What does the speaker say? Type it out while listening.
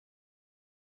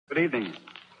Good evening.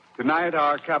 Tonight,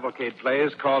 our Cavalcade play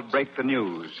is called Break the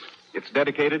News. It's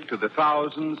dedicated to the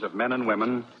thousands of men and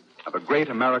women of a great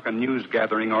American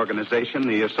news-gathering organization,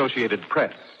 the Associated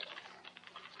Press.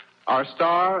 Our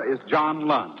star is John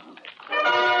Lund.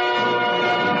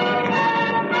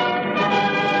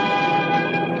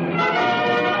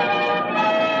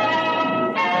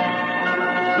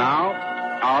 Now,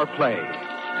 our play,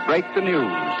 Break the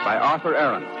News by Arthur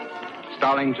Aaron,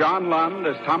 starring John Lund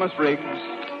as Thomas Riggs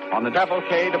on the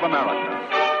Cavalcade of America.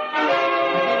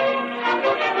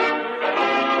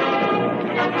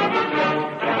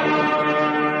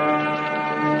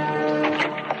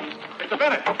 Mr.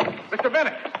 Bennett! Mr.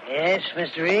 Bennett! Yes,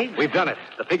 Mr. Riggs? We've done it.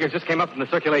 The figures just came up from the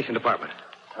circulation department.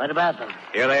 What about them?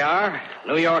 Here they are.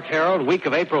 New York Herald, week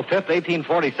of April 5th,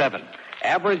 1847.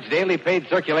 Average daily paid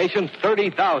circulation,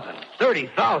 30,000.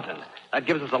 30,000! That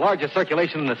gives us the largest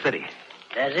circulation in the city.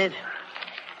 Does it?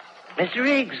 Mr.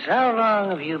 Riggs, how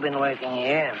long have you been working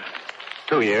here?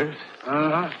 2 years.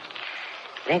 Uh-huh.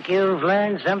 Think you've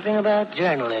learned something about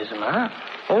journalism, huh?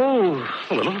 Oh,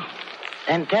 a little.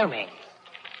 Then tell me,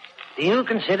 do you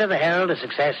consider the Herald a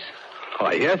success?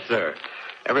 Why, yes, sir.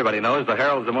 Everybody knows the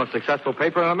Herald's the most successful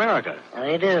paper in America.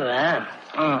 They do, huh?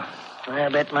 I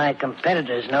bet my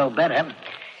competitors know better.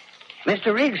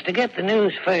 Mr. Riggs, to get the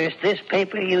news first, this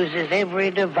paper uses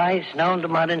every device known to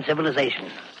modern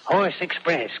civilization. Horse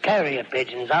express, carrier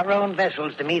pigeons, our own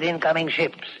vessels to meet incoming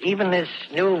ships, even this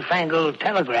newfangled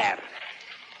telegraph.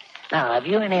 Now, have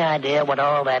you any idea what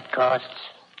all that costs?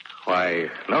 Why,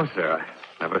 no, sir.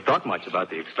 I never thought much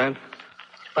about the expense.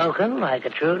 Spoken like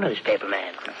a true newspaper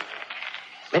man.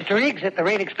 Mr. Riggs, at the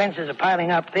rate expenses are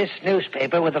piling up, this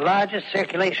newspaper with the largest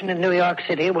circulation in New York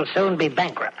City will soon be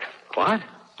bankrupt. What?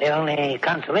 The only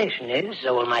consolation is,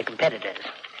 so will my competitors.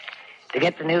 To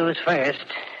get the news first,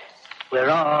 we're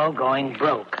all going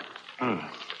broke. Well,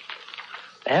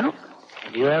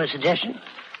 do you have a suggestion?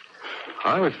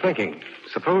 I was thinking,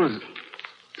 suppose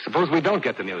we don't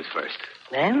get the news first.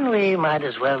 Then we might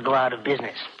as well go out of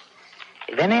business.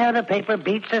 If any other paper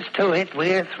beats us to it,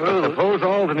 we're through. But suppose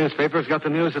all the newspapers got the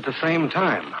news at the same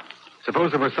time.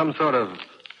 Suppose there was some sort of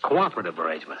cooperative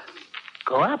arrangement.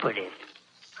 Cooperative?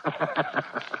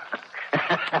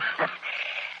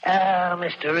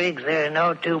 Mr. Riggs, there are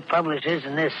no two publishers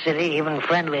in this city even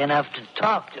friendly enough to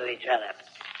talk to each other.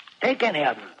 Take any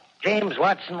of them. James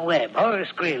Watson Webb,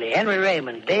 Horace Greeley, Henry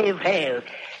Raymond, Dave Hale.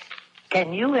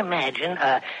 Can you imagine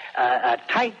a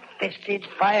tight-fisted,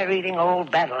 fire-eating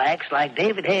old battle axe like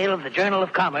David Hale of the Journal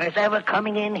of Commerce ever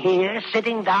coming in here,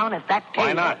 sitting down at that table?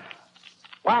 Why not?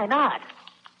 Why not?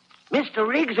 Mr.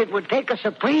 Riggs, it would take a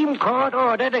Supreme Court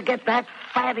order to get that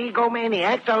fat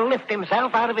egomaniac to lift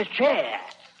himself out of his chair.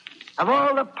 Of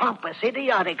all the pompous,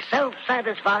 idiotic,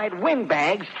 self-satisfied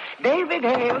windbags, David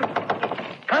Hale...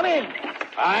 Come in.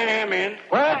 I am in.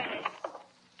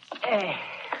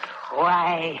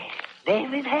 Why,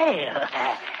 David Hale.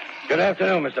 Good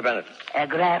afternoon, Mr. Bennett.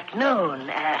 Good afternoon.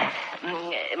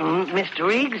 Mr.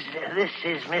 Riggs, this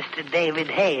is Mr. David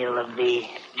Hale of the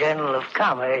Journal of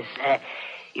Commerce.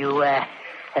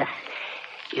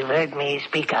 You've heard me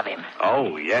speak of him.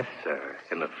 Oh, yes, sir.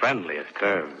 In the friendliest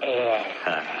terms.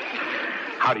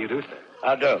 How do you do, sir?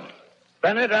 How do?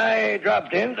 Bennett, I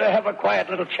dropped in to have a quiet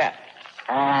little chat.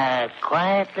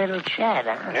 Quiet little chat,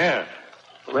 huh? Yeah.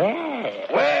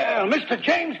 Well, Mr.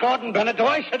 James Gordon Bennett, do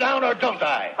I sit down or don't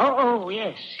I? Oh,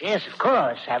 yes, of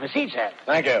course. Have a seat, sir.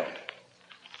 Thank you.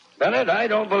 Bennett, I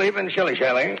don't believe in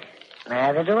shilly-shallying.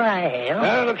 Neither do I, Hale.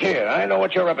 Now, look here. I know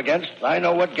what you're up against. I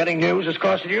know what getting news is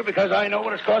costing you because I know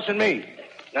what it's costing me.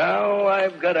 Now,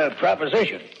 I've got a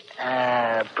proposition.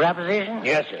 Proposition?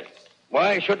 Yes, sir.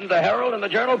 Why shouldn't the Herald and the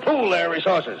Journal pool their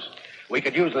resources? We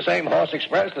could use the same horse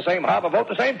express, the same harbor boat,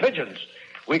 the same pigeons.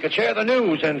 We could share the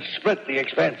news and split the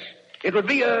expense. It would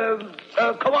be a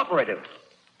cooperative.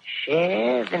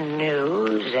 Share the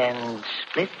news and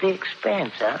split the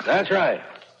expense, huh? That's right.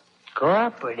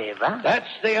 Cooperative, huh? That's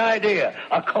the idea.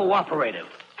 A cooperative.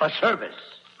 For service.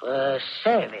 For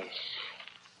service.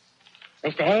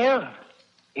 Mr. Hale,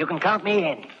 you can count me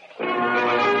in.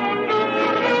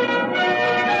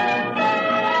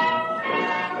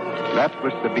 That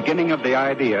was the beginning of the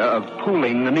idea of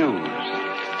pooling the news.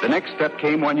 The next step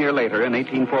came 1 year later in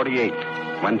 1848,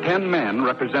 when 10 men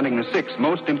representing the 6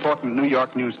 most important New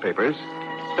York newspapers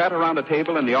sat around a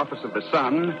table in the office of the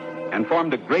Sun and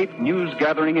formed a great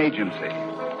news-gathering agency.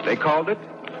 They called it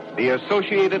the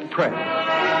Associated Press.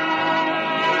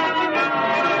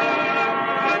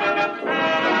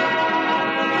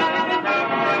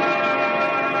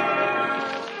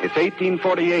 It's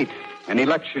 1848, an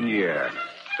election year.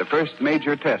 The first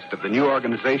major test of the new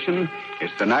organization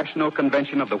is the National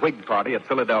Convention of the Whig Party at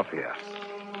Philadelphia.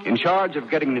 In charge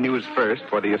of getting the news first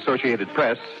for the Associated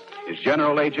Press is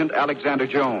General Agent Alexander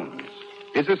Jones.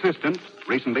 His assistant,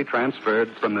 recently transferred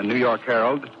from the New York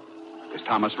Herald, is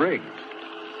Thomas Riggs.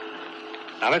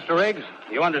 Now, Mr. Riggs,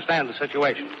 you understand the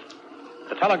situation.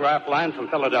 The telegraph line from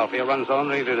Philadelphia runs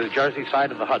only to the Jersey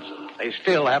side of the Hudson. They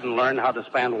still haven't learned how to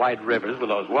span wide rivers with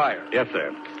those wires. Yes,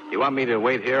 sir. You want me to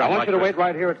wait here? I want you to wait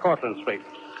right here at Cortlandt Street.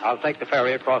 I'll take the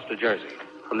ferry across to Jersey.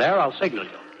 From there, I'll signal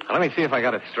you. Now, let me see if I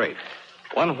got it straight.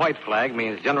 One white flag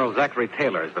means General Zachary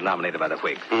Taylor has been nominated by the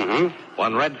Whigs. Mm-hmm.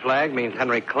 One red flag means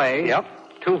Henry Clay. Yep.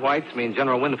 Two whites mean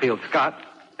General Winfield Scott.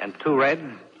 And two reds,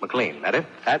 McLean. That it?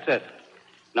 That's it.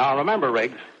 Now, remember,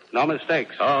 Riggs, no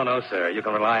mistakes. Oh, no, sir. You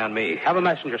can rely on me. Have a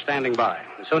messenger standing by.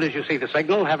 As soon as you see the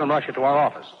signal, have him rush it to our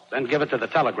office. Then give it to the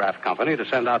telegraph company to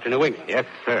send out to New England. Yes,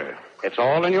 sir. It's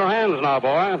all in your hands now,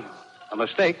 boy. A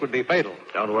mistake would be fatal.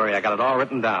 Don't worry. I got it all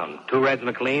written down. Two reds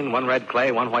McLean, one red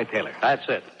Clay, one white Taylor. That's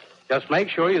it. Just make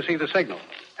sure you see the signal.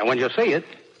 And when you see it,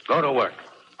 go to work.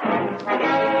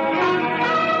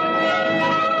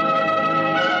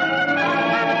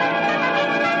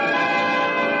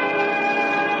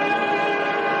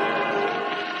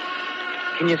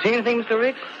 Can you see anything, Mr.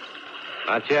 Riggs?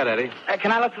 Not yet, Eddie.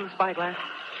 Can I look through the spyglass?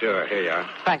 Sure, here you are.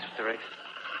 Thanks, Mr. Riggs.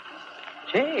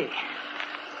 Gee,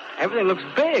 everything looks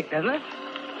big, doesn't it?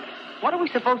 What are we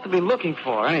supposed to be looking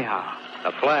for, anyhow?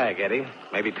 A flag, Eddie.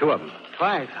 Maybe two of them.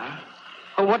 Flags, huh?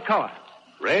 Oh, what color?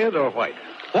 Red or white?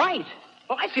 White.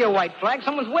 Well, I see a white flag.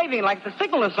 Someone's waving it like it's a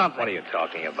signal or something. What are you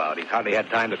talking about? He's hardly had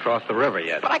time to cross the river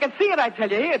yet. But I can see it, I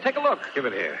tell you. Here, take a look. Give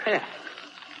it here. Here.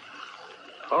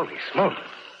 Holy smoke.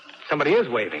 Somebody is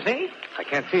waving. See? I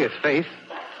can't see his face.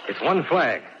 It's one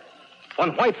flag.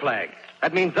 One white flag.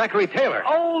 That means Zachary Taylor.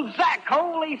 Oh, Zach,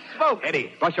 holy smoke.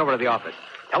 Eddie, rush over to the office.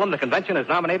 Tell him the convention has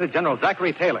nominated General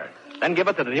Zachary Taylor. Then give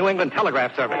it to the New England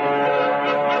Telegraph Service.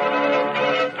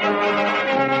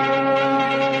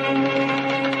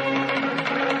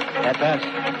 That's us.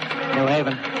 New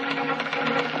Haven.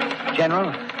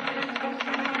 General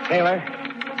Taylor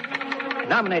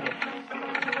nominated.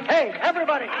 Hey,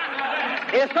 everybody.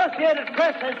 The Associated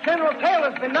Press says General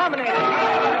Taylor's been nominated.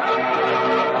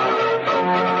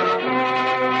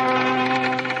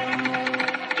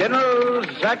 General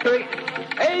Zachary.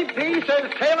 AP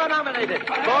says Taylor nominated.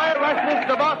 Boy, rush this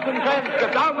to Boston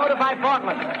transcript. I'll notify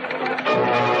Portland.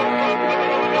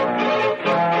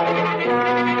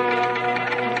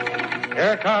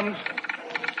 Here it comes.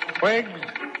 Whigs,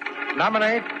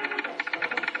 nominate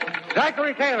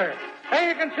Zachary Taylor. Hey,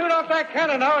 you can shoot off that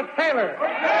cannon now. It's Taylor.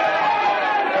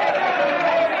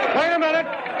 Wait a minute.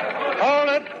 Hold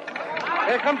it.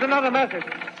 Here comes another message.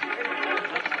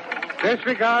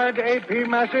 Disregard AP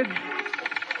message.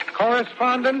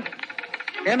 Correspondent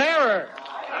in error.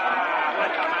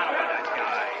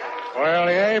 Well,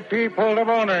 the AP pulled a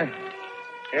boner.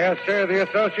 Yes, sir, the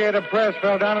Associated Press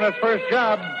fell down on its first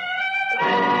job.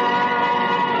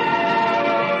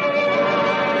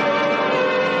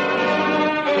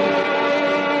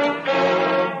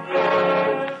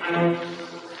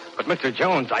 But, Mr.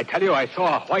 Jones, I tell you, I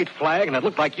saw a white flag, and it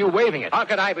looked like you waving it. How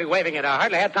could I be waving it? I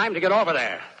hardly had time to get over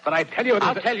there. But I tell you,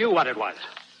 I'll tell you what it was.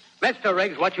 Mr.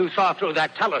 Riggs, what you saw through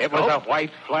that telescope... It was a white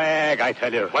flag, I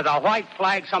tell you. Was a white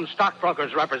flag some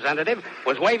stockbroker's representative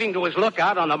was waving to his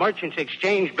lookout on the Merchants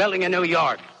Exchange building in New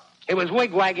York. He was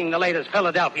wigwagging the latest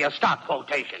Philadelphia stock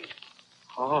quotations.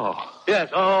 Oh. Yes,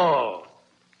 oh.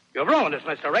 You've ruined us,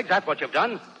 Mr. Riggs. That's what you've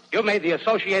done. You've made the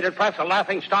Associated Press a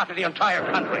laughing stock of the entire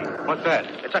country. What's that?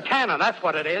 It's a cannon, that's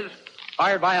what it is.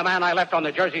 Fired by a man I left on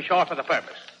the Jersey Shore for the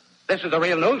purpose. This is the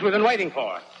real news we've been waiting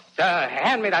for.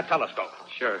 Hand me that telescope.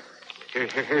 Sure.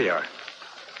 Here you are.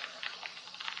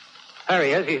 There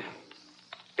he is.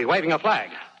 He's waving a flag.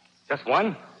 Just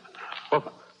one?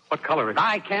 Well, what color is it?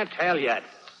 I can't tell yet.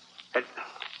 It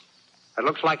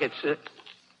looks like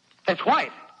it's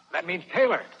white. That means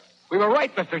Taylor. We were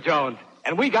right, Mr. Jones.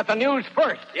 And we got the news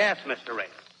first. Yes, Mr. Riggs.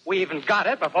 We even got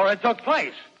it before it took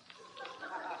place.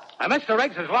 Now, Mr.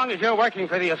 Riggs, as long as you're working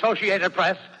for the Associated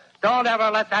Press, don't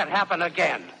ever let that happen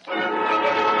again.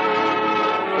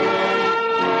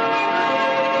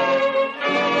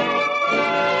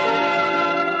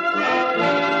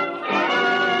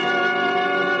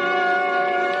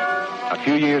 A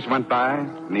few years went by,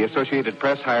 and the Associated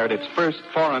Press hired its first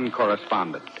foreign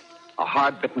correspondent, a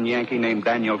hard-bitten Yankee named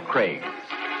Daniel Craig.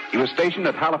 He was stationed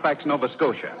at Halifax, Nova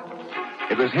Scotia.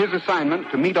 It was his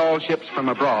assignment to meet all ships from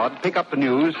abroad, pick up the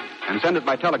news, and send it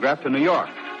by telegraph to New York.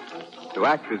 To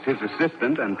act as his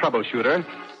assistant and troubleshooter,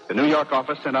 the New York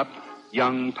office sent up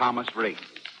young Thomas Riggs.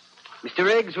 Mr.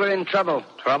 Riggs, we're in trouble.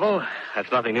 Trouble?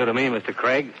 That's nothing new to me, Mr.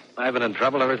 Craig. I've been in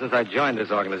trouble ever since I joined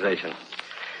this organization.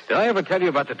 Did I ever tell you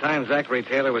about the time Zachary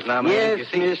Taylor was nominated?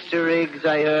 Yes, Mr. Riggs,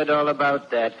 I heard all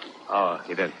about that. Oh,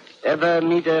 you did? Ever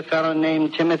meet a fellow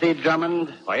named Timothy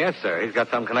Drummond? Why, yes, sir. He's got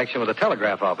some connection with the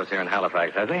telegraph office here in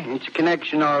Halifax, has he? It's a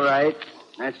connection, all right.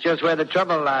 That's just where the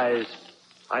trouble lies.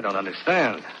 I don't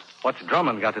understand. What's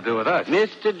Drummond got to do with us?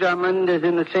 Mr. Drummond is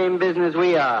in the same business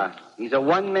we are. He's a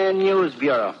one-man news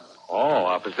bureau. Oh,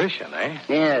 opposition, eh?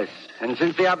 Yes, and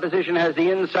since the opposition has the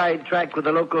inside track with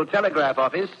the local telegraph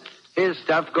office, his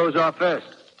stuff goes off first.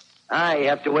 I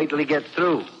have to wait till he gets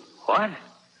through. What?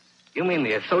 You mean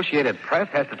the Associated Press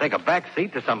has to take a back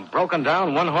seat to some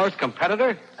broken-down one-horse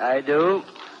competitor? I do.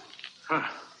 Huh.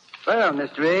 Well,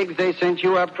 Mr. Riggs, they sent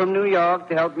you up from New York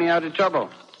to help me out of trouble.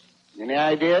 Any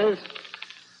ideas?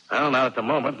 Well, not at the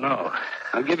moment, no.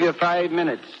 I'll give you 5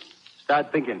 minutes.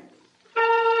 Start thinking.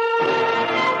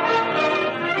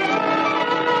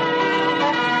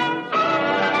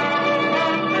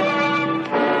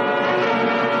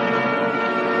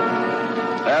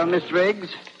 Well, Mr. Riggs?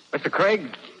 Mr.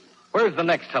 Craig, where's the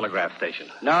next telegraph station?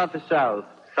 North or south?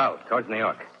 South, towards New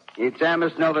York. It's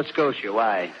Amherst, Nova Scotia.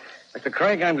 Why? Mr.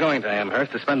 Craig, I'm going to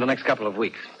Amherst to spend the next couple of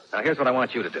weeks. Now, here's what I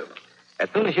want you to do. As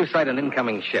soon as you sight an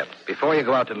incoming ship, before you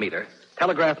go out to meet her,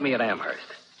 telegraph me at Amherst.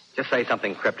 Just say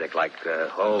something cryptic like,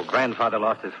 grandfather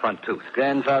lost his front tooth.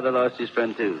 Grandfather lost his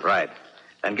front tooth. Right.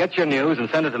 Then get your news and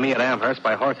send it to me at Amherst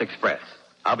by horse express.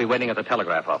 I'll be waiting at the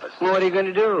telegraph office. Well, what are you going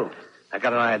to do? I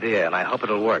got an idea, and I hope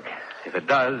it'll work. If it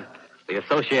does, the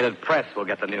Associated Press will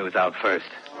get the news out first.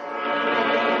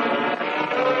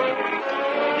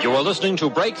 You are listening to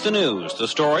Break the News, the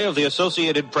story of the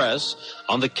Associated Press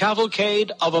on the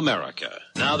Cavalcade of America.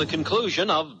 Now the conclusion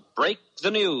of Break the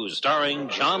News, starring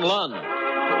John Lund.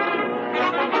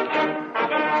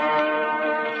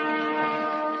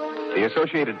 The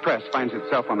Associated Press finds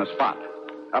itself on the spot.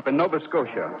 Up in Nova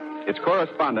Scotia, its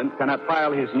correspondent cannot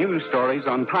file his news stories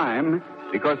on time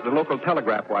because the local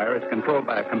telegraph wire is controlled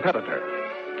by a competitor.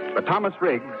 But Thomas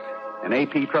Riggs, an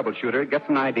AP troubleshooter, gets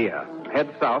an idea.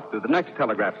 Heads south to the next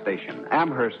telegraph station,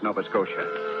 Amherst, Nova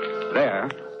Scotia. There,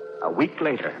 a week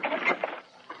later.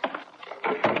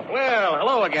 Well,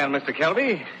 hello again, Mr.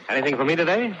 Kelby. Anything for me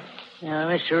today?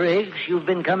 Mr. Riggs, you've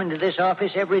been coming to this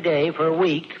office every day for a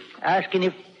week, asking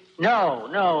if...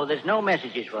 No, there's no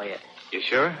messages for you. You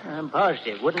sure? I'm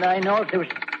positive. Wouldn't I know if there was...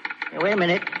 Wait a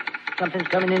minute. Something's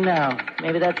coming in now.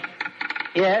 Maybe that's...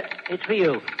 Yeah, it's for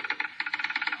you.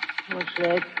 What's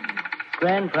that?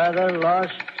 Grandfather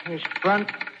lost his front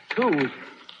tooth.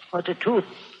 What's a tooth?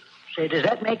 Say, does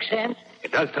that make sense?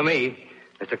 It does to me.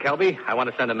 Mr. Kelby, I want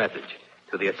to send a message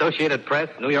to the Associated Press,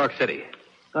 New York City.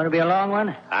 Going to be a long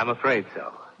one? I'm afraid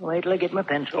so. Wait till I get my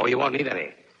pencil. Oh, you won't need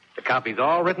any. The copy's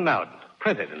all written out.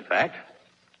 Printed, in fact.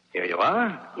 Here you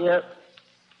are. Yeah.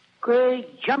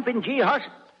 Great jumping gee horse.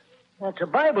 That's a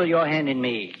Bible you're handing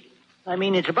me. I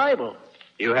mean, it's a Bible.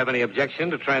 Do you have any objection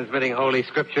to transmitting Holy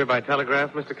Scripture by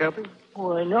telegraph, Mr. Kelby?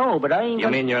 Oh, I know, but I ain't... You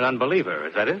mean you're an unbeliever,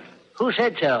 is that it? Who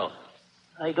said so?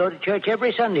 I go to church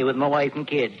every Sunday with my wife and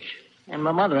kids, and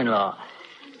my mother-in-law.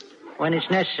 When it's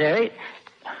necessary.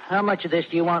 How much of this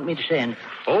do you want me to send?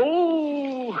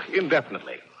 Oh,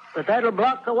 indefinitely. But that'll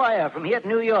block the wire from here to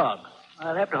New York.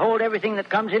 I'll have to hold everything that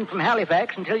comes in from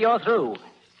Halifax until you're through.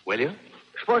 Will you?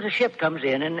 Suppose a ship comes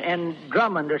in and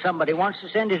Drummond or somebody wants to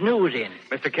send his news in.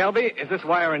 Mr. Kelby, is this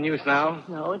wire in use now?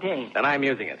 No, it ain't. Then I'm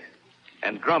using it.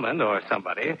 And Drummond or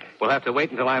somebody will have to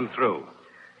wait until I'm through.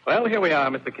 Well, here we are,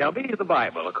 Mr. Kelby, the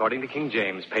Bible, according to King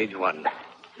James, page 1.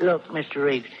 Look, Mr.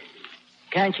 Riggs,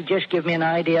 can't you just give me an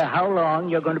idea how long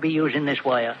you're going to be using this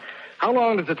wire? How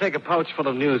long does it take a pouch full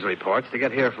of news reports to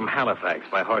get here from Halifax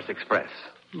by horse express?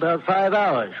 About 5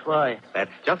 hours. Why?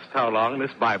 That's just how long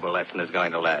this Bible lesson is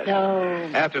going to last.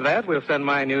 No. After that, we'll send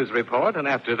my news report, and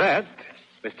after that,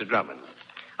 Mr. Drummond.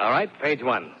 All right, page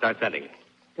 1. Start sending.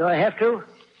 Do I have to?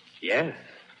 Yes.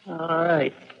 All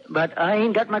right. But I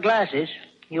ain't got my glasses.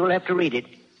 You'll have to read it.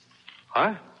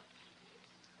 What?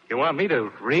 You want me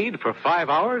to read for 5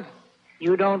 hours?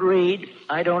 You don't read,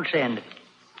 I don't send.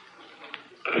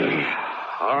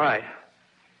 All right.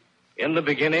 In the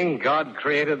beginning, God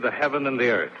created the heaven and the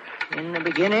earth. In the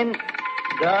beginning,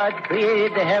 God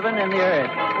created the heaven and the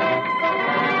earth.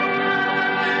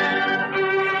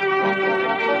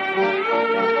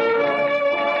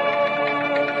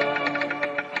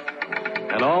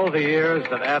 And all the years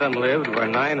that Adam lived were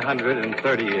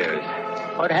 930 years.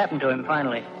 What happened to him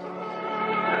finally?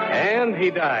 And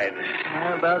he died.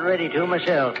 I'm about ready to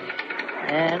myself.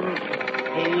 And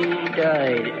he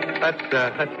died.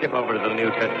 Let's skip over to the New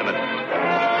Testament.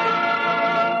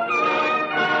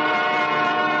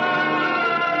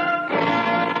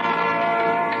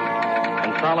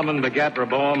 Solomon begat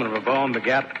Rehoboam, and Rehoboam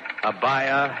begat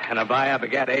Abiah, and Abiah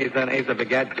begat Asa, and Asa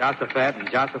begat Joshaphat, and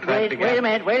Joshaphat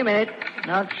begat... Wait a minute.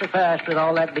 Not so fast with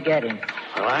all that begetting.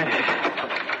 All right.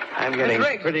 I'm getting Mr.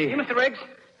 Riggs. pretty... You, Mr. Riggs?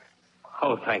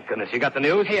 Oh, thank goodness. You got the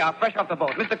news? Here, fresh off the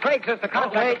boat. Mr. Craig says the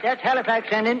Oh, wait, that's Halifax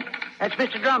sending. That's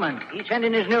Mr. Drummond. He's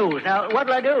sending his news. Now,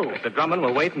 what'll I do? Mr. Drummond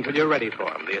will wait until you're ready for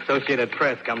him. The Associated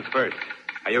Press comes first.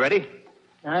 Are you ready?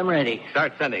 I'm ready.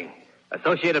 Start sending.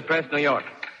 Associated Press, New York.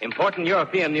 Important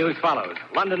European news follows.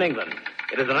 London, England.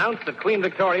 It is announced that Queen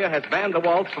Victoria has banned the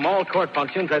waltz from all court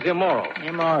functions as immoral.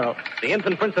 Immoral. The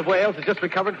infant Prince of Wales has just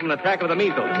recovered from an attack of the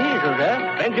measles. Measles,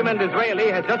 huh? Benjamin Disraeli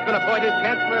has just been appointed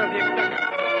Chancellor of the Exchequer.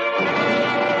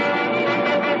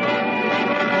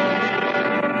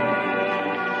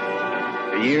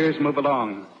 The years move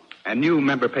along, and new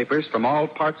member papers from all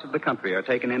parts of the country are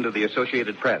taken into the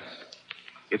Associated Press.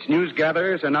 Its news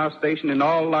gatherers are now stationed in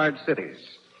all large cities.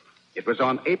 It was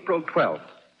on April 12th,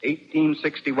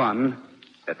 1861,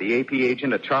 that the AP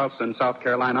agent at Charleston, South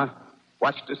Carolina,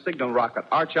 watched a signal rocket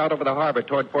arch out over the harbor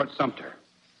toward Fort Sumter.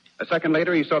 A second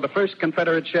later, he saw the first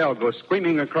Confederate shell go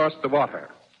screaming across the water.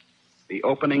 The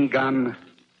opening gun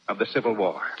of the Civil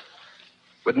War.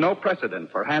 With no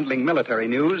precedent for handling military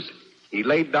news, he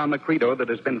laid down the credo that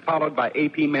has been followed by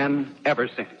AP men ever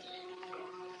since.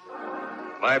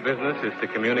 My business is to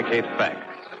communicate facts.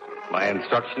 My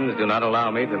instructions do not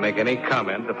allow me to make any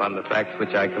comment upon the facts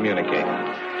which I communicate.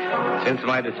 Since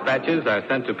my dispatches are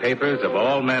sent to papers of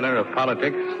all manner of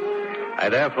politics, I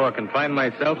therefore confine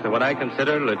myself to what I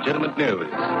consider legitimate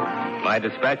news. My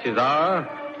dispatches are,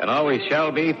 and always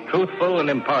shall be, truthful and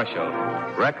impartial,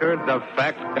 records of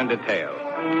fact and detail.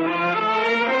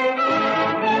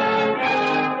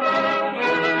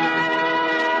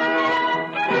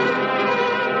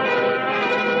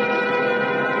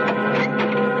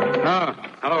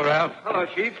 Hello, Ralph. Hello,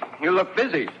 Chief. You look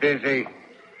busy. Busy.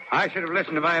 I should have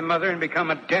listened to my mother and become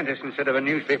a dentist instead of a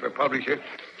newspaper publisher.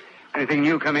 Anything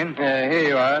new come in? Here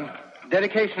you are.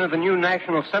 Dedication of the new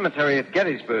National Cemetery at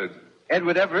Gettysburg.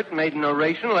 Edward Everett made an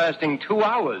oration lasting 2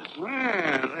 hours.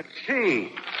 Well, let's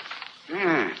see.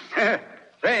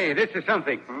 Say, this is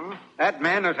something. That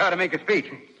man knows how to make a speech.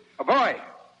 Oh, boy,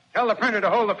 tell the printer to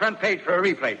hold the front page for a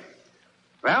replay.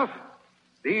 Ralph,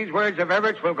 these words of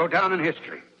Everett's will go down in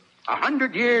history.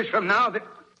 100 years from now,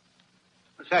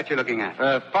 what's that you're looking at?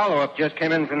 Follow-up just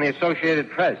came in from the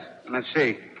Associated Press. Let's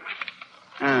see.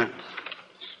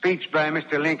 Speech by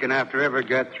Mr. Lincoln after Everett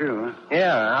got through, huh?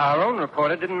 Yeah, our own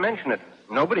reporter didn't mention it.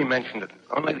 Nobody mentioned it.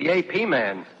 Only the AP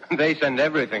man. They send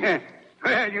everything.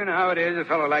 Well, you know how it is. A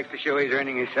fellow likes to show he's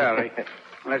earning his salary.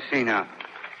 Let's see now.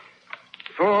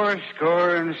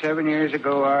 77 years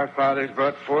ago, our fathers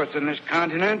brought forth on this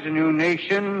continent a new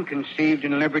nation, conceived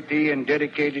in liberty and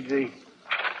dedicated to the...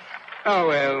 Oh,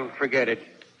 well, forget it.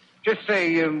 Just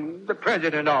say the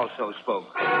president also spoke.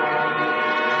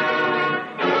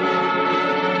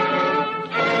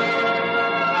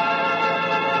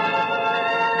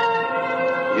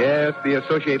 Yes, the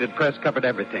Associated Press covered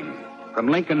everything. From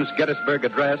Lincoln's Gettysburg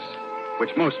Address,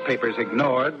 which most papers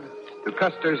ignored, to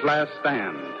Custer's last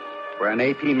stand, where an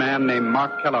AP man named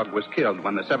Mark Kellogg was killed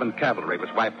when the 7th Cavalry was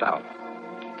wiped out.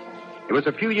 It was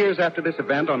a few years after this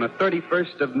event, on the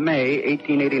 31st of May,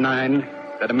 1889,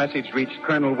 that a message reached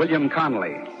Colonel William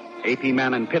Connolly, AP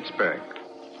man in Pittsburgh.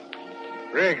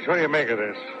 Riggs, what do you make of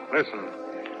this? Listen,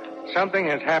 something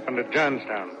has happened at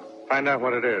Johnstown. Find out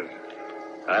what it is.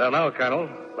 I don't know, Colonel,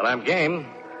 but I'm game.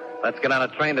 Let's get on a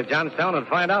train to Johnstown and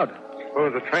find out.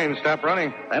 Suppose the train stopped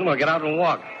running? Then we'll get out and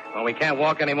walk. When we can't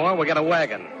walk anymore, we'll get a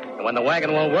wagon. And when the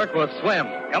wagon won't work, we'll swim.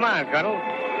 Come on, Colonel.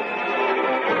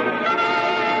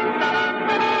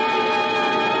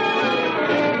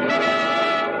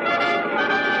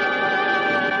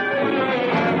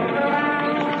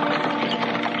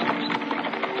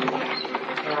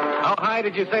 How high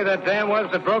did you say that dam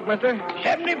was that broke, mister?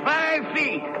 75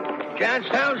 feet.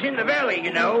 Johnstown's in the valley,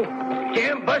 you know.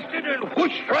 Dam busted and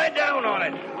whooshed right down on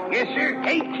it. Yes, sir.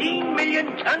 18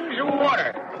 million tons of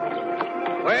water.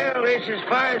 Well, this is as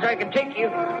far as I can take you.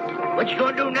 What you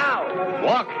gonna do now?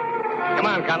 Walk. Come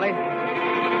on, Conley.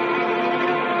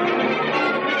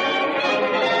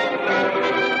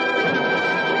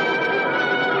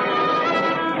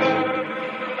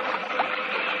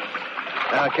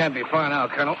 It can't be far now,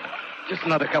 Colonel. Just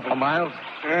another couple of miles.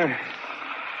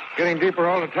 Getting deeper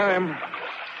all the time.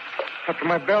 Up to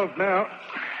my belt now.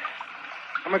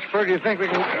 How much further do you think we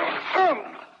can... Oh!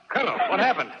 Colonel, what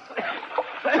happened?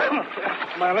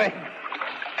 My leg.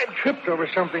 I tripped over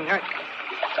something. I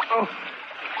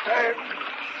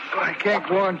can't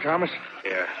go on, Thomas.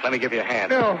 Here, let me give you a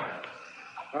hand. No.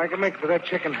 I can make for that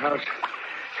chicken house.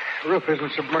 The roof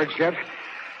isn't submerged yet.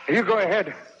 You go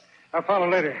ahead. I'll follow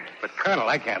later. But, Colonel,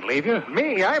 I can't leave you.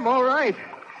 Me? I'm all right.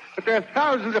 But there are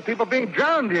thousands of people being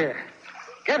drowned here.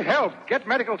 Get help. Get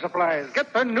medical supplies.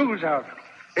 Get the news out.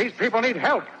 These people need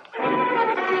help.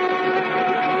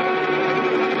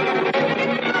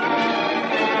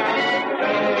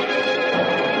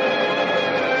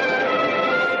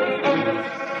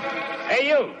 Hey,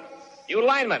 you. You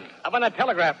lineman, up on that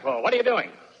telegraph pole. What are you doing?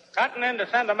 Cutting in to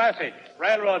send a message.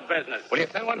 Railroad business. Will you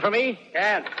send one for me?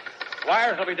 Can't.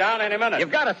 Wires will be down any minute.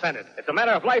 You've got to send it. It's a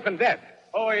matter of life and death.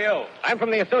 Who are you? I'm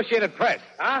from the Associated Press.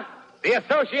 Huh? The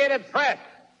Associated Press.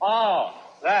 Oh,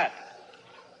 that.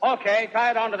 Okay,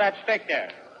 tie it onto that stick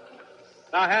there.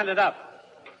 Now hand it up.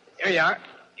 Here you are.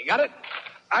 You got it?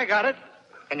 I got it.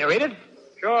 Can you read it?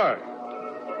 Sure.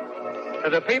 To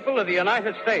the people of the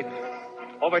United States,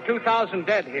 over 2,000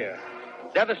 dead here.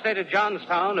 Devastated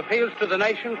Johnstown appeals to the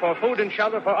nation for food and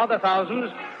shelter for other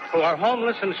thousands who are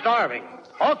homeless and starving.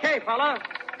 Okay, fella.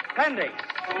 Pending.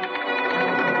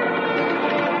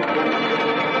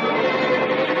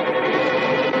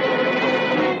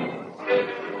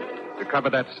 To cover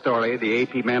that story, the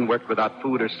AP men worked without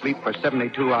food or sleep for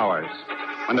 72 hours.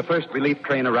 When the first relief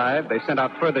train arrived, they sent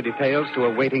out further details to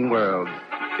a waiting world.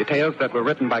 Details that were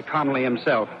written by Connolly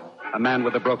himself, a man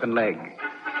with a broken leg.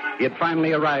 He had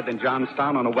finally arrived in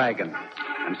Johnstown on a wagon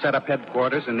and set up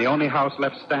headquarters in the only house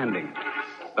left standing,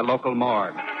 the local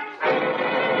morgue.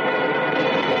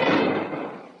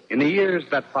 In the years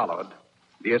that followed,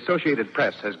 the Associated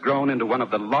Press has grown into one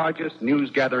of the largest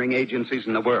news-gathering agencies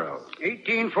in the world.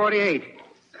 1848.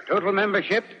 Total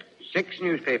membership, 6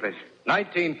 newspapers.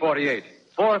 1948.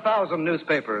 4,000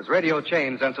 newspapers, radio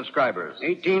chains, and subscribers.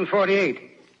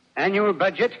 1848. Annual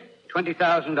budget,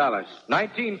 $20,000.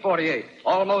 1948.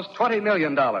 Almost $20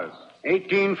 million.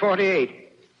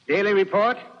 1848. Daily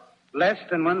report, less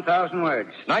than 1,000 words.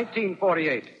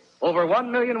 1948. Over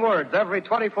 1 million words every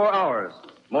 24 hours.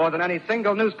 More than any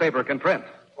single newspaper can print.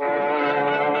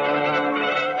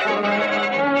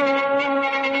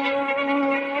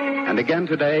 And again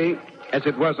today, as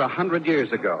it was 100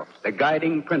 years ago, the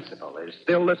guiding principle is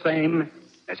still the same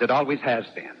as it always has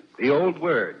been. The old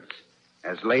words,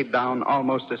 as laid down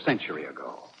almost a century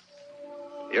ago.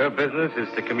 Your business is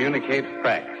to communicate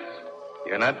facts.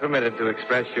 You're not permitted to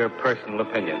express your personal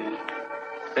opinions.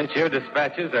 Since your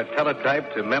dispatches are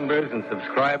teletyped to members and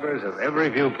subscribers of every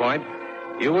viewpoint,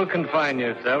 you will confine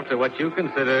yourself to what you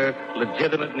consider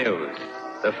legitimate news.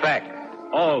 The facts,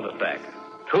 all the facts,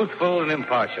 truthful and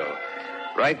impartial.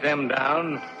 Write them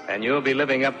down, and you'll be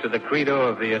living up to the credo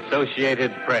of the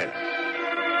Associated Press.